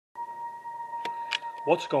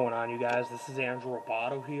What's going on, you guys? This is Andrew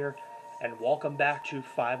Roboto here, and welcome back to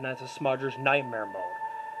Five Nights at Smudger's Nightmare Mode,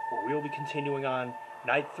 where we will be continuing on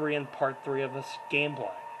Night 3 and Part 3 of this gameplay.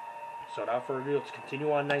 So without further ado, let's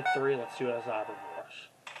continue on Night 3, let's see what has to offer for us.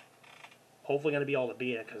 Hopefully going to be able to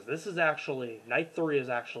beat it, because this is actually, Night 3 is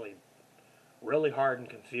actually really hard and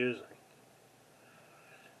confusing.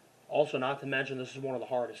 Also, not to mention, this is one of the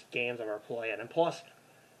hardest games I've ever played, and plus,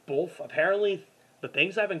 apparently, the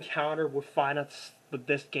things I've encountered with with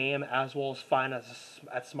this game, as well as Five Nights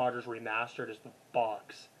at Smudger's Remastered, is the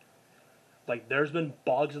bugs. Like, there's been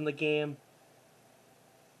bugs in the game.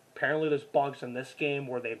 Apparently, there's bugs in this game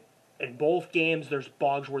where in both games, there's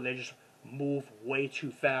bugs where they just move way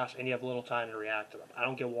too fast and you have little time to react to them. I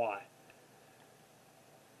don't get why.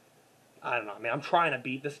 I don't know. I mean, I'm trying to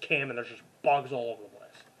beat this game and there's just bugs all over the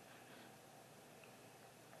place.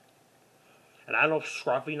 And I don't know if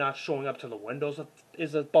Scruffy not showing up to the windows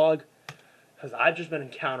is a bug, because I've just been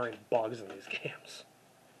encountering bugs in these games.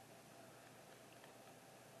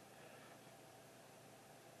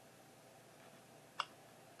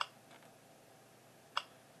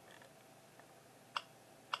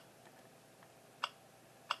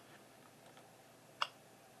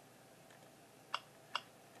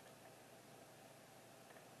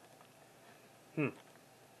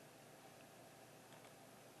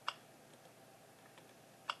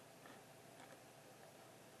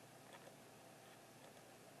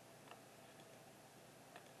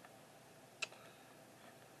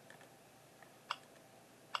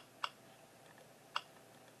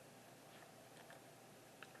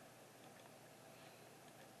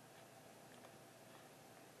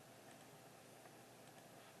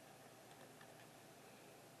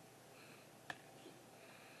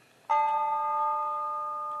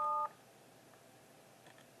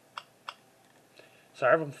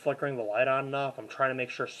 Sorry if I'm flickering the light on enough. I'm trying to make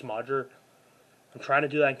sure I'm trying to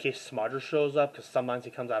do that in case Smudger shows up, because sometimes he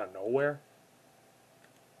comes out of nowhere.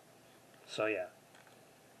 So yeah.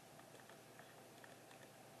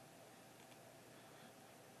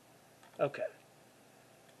 Okay.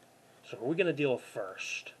 So who are we going to deal with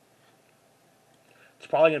first? It's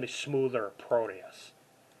probably going to be Smudger or Proteus.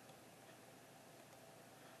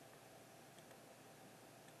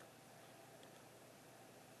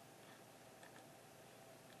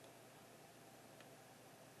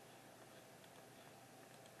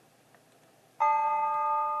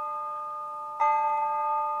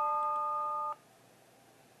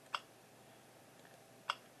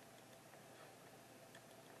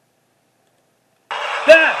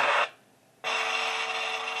 Ah!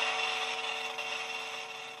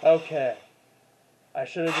 Okay. I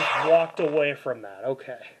should have just walked away from that.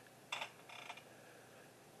 Okay.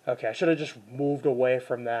 Okay, I should have just moved away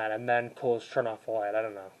from that and then turn off the light. I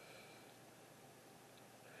don't know.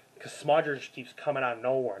 Because Smudger just keeps coming out of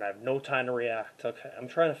nowhere and I have no time to react. Okay, I'm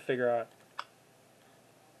trying to figure out.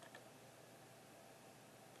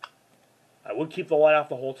 I would keep the light off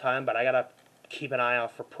the whole time, but I gotta keep an eye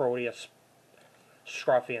out for Proteus,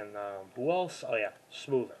 Scruffy, and who else? Oh yeah,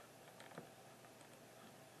 Smudger.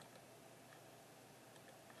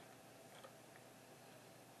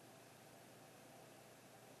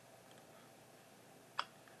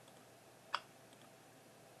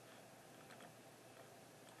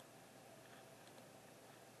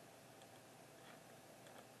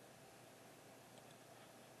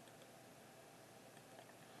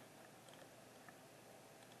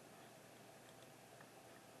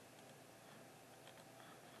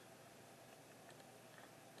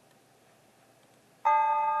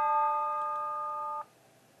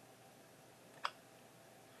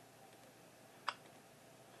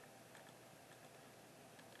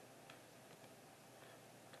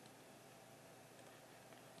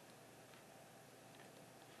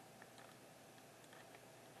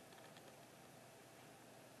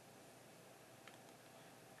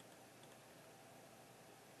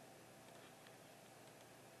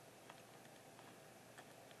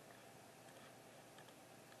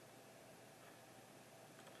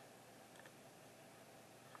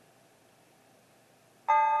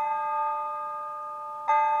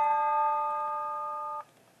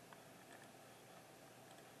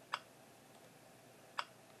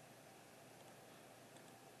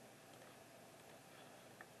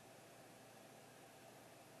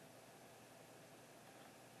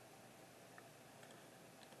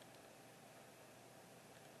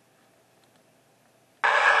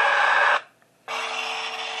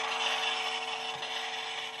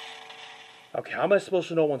 Okay, how am I supposed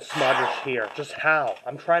to know when Smudger's here? Just how?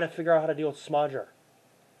 I'm trying to figure out how to deal with Smudger.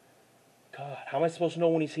 God, how am I supposed to know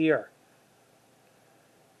when he's here?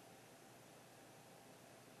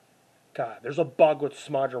 God, there's a bug with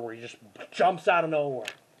Smudger where he just jumps out of nowhere.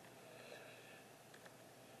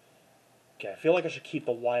 Okay, I feel like I should keep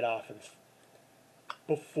the light off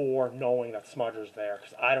before knowing that Smudger's there,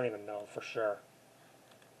 because I don't even know for sure.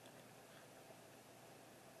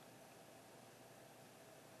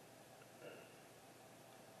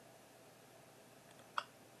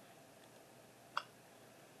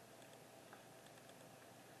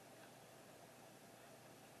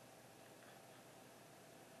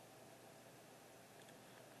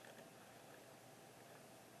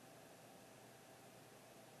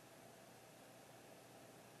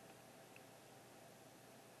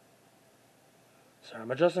 Sorry,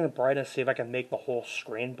 I'm adjusting the brightness, see if I can make the whole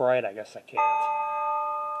screen bright. I guess I can't.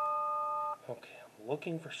 Okay, I'm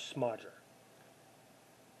looking for Smudger.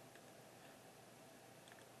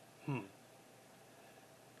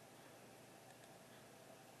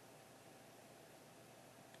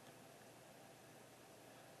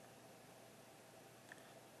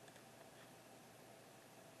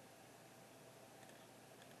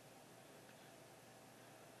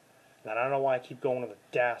 And I don't know why I keep going to the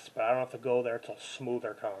desk, but I don't have to go there till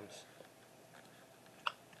Smudger comes.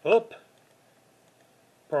 Oop!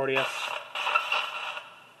 Proteus.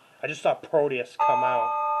 I just saw Proteus come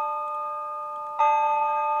out.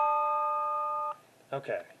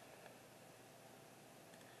 Okay.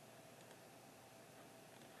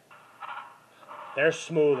 There's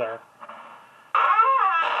Smudger.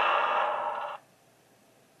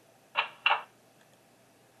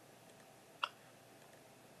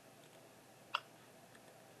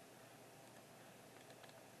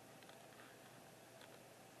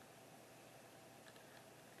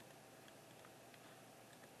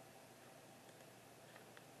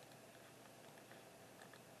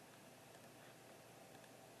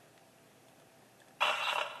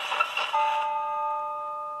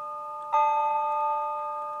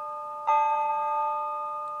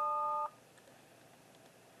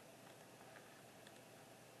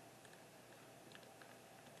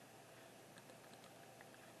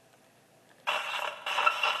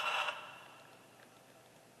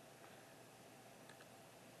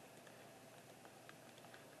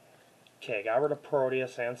 Okay, got rid of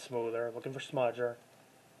Proteus and Smudger. Looking for Smudger.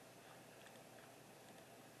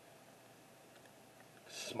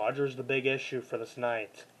 Smudger's the big issue for this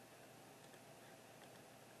night.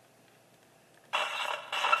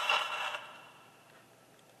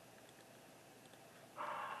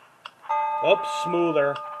 Oops,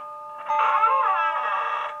 Smudger.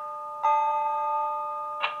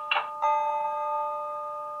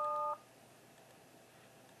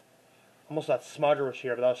 Almost thought Smudger was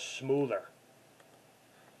here, but that was Smudger.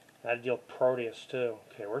 I had to deal with Proteus too.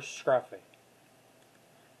 Okay, where's Scruffy?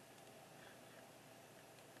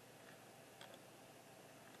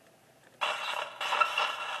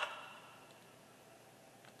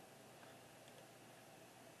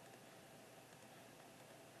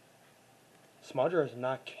 Smudger has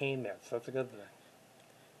not came yet, so that's a good thing.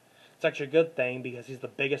 It's actually a good thing because he's the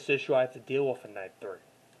biggest issue I have to deal with in Night 3.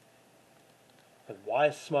 And why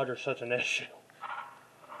is Smudger such an issue?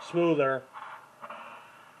 Smudger.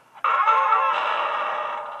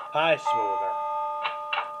 Hi, Smudger.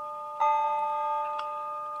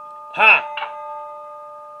 Ha!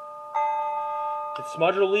 Did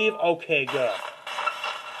Smudger leave? Okay, good.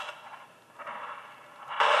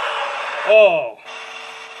 Oh.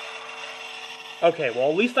 Okay, well,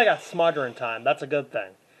 at least I got Smudger in time. That's a good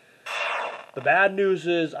thing. The bad news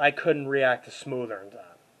is I couldn't react to Smudger in time.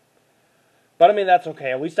 But, I mean, that's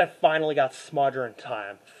okay. At least I finally got Smudger in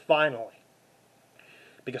time. Finally.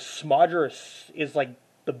 Because Smudger is like,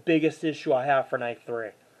 the biggest issue I have for Night 3.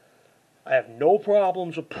 I have no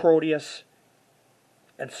problems with Proteus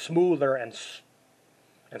and Smudger and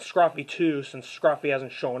Scruffy too, since Scruffy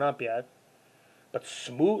hasn't shown up yet. But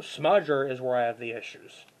Smudger is where I have the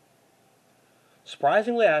issues.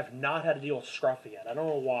 Surprisingly, I have not had to deal with Scruffy yet. I don't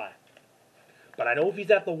know why. But I know if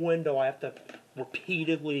he's at the window, I have to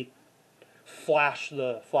repeatedly flash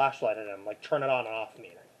the flashlight at him, like turn it on and off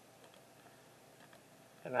meaning.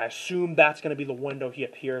 And I assume that's going to be the window he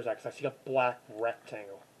appears at, because I see a black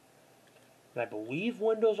rectangle. And I believe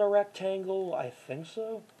windows are rectangle. I think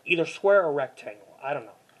so. Either square or rectangle. I don't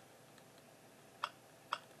know.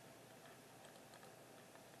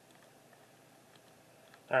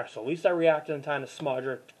 Alright, so at least I reacted in time to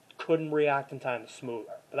Smudger. Couldn't react in time to Smudger.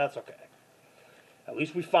 But that's okay. At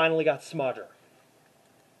least we finally got Smudger.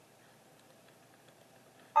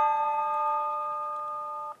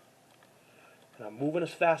 And I'm moving as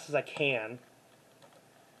fast as I can.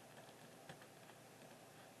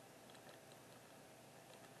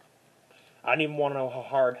 I don't even want to know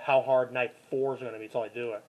how hard Night 4 is going to be until I do it.